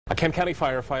A Kent County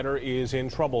firefighter is in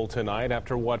trouble tonight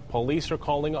after what police are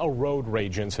calling a road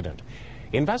rage incident.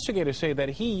 Investigators say that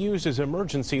he used his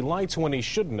emergency lights when he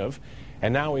shouldn't have,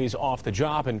 and now he's off the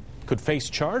job and could face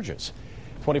charges.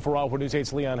 24-Hour News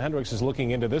 8's Leon Hendricks is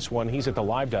looking into this one. He's at the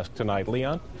live desk tonight.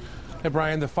 Leon? Hey,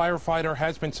 Brian, the firefighter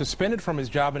has been suspended from his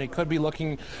job, and he could be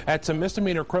looking at some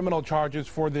misdemeanor criminal charges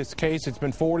for this case. It's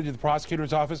been forwarded to the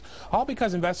prosecutor's office, all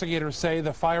because investigators say the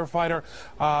firefighter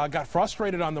got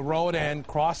frustrated on the road and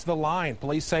crossed the line.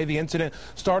 Police say the incident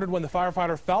started when the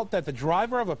firefighter felt that the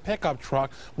driver of a pickup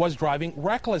truck was driving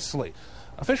recklessly.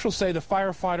 Officials say the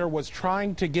firefighter was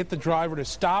trying to get the driver to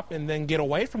stop and then get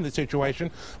away from the situation,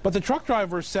 but the truck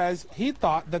driver says he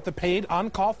thought that the paid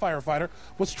on-call firefighter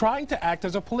was trying to act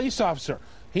as a police officer.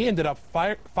 He ended up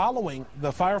following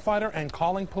the firefighter and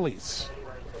calling police.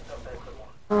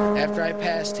 After I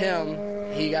passed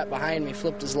him, he got behind me,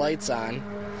 flipped his lights on,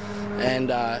 and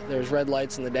there's red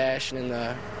lights in the dash and in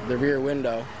the rear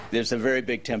window. There's a very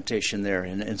big temptation there,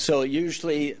 and so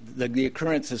usually the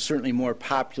occurrence is certainly more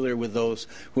popular with those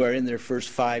who are in their first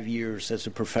 5 years as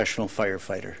a professional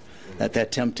firefighter.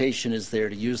 That temptation is there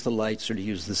to use the lights or to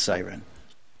use the siren.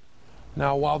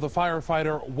 Now, while the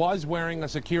firefighter was wearing a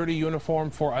security uniform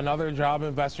for another job,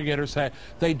 investigators say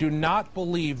they do not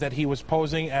believe that he was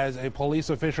posing as a police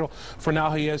official. For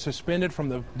now, he is suspended from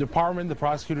the department. The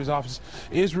prosecutor's office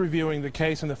is reviewing the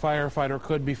case, and the firefighter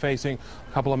could be facing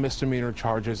a couple of misdemeanor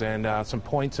charges and some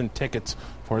points and tickets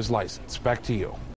for his license. Back to you.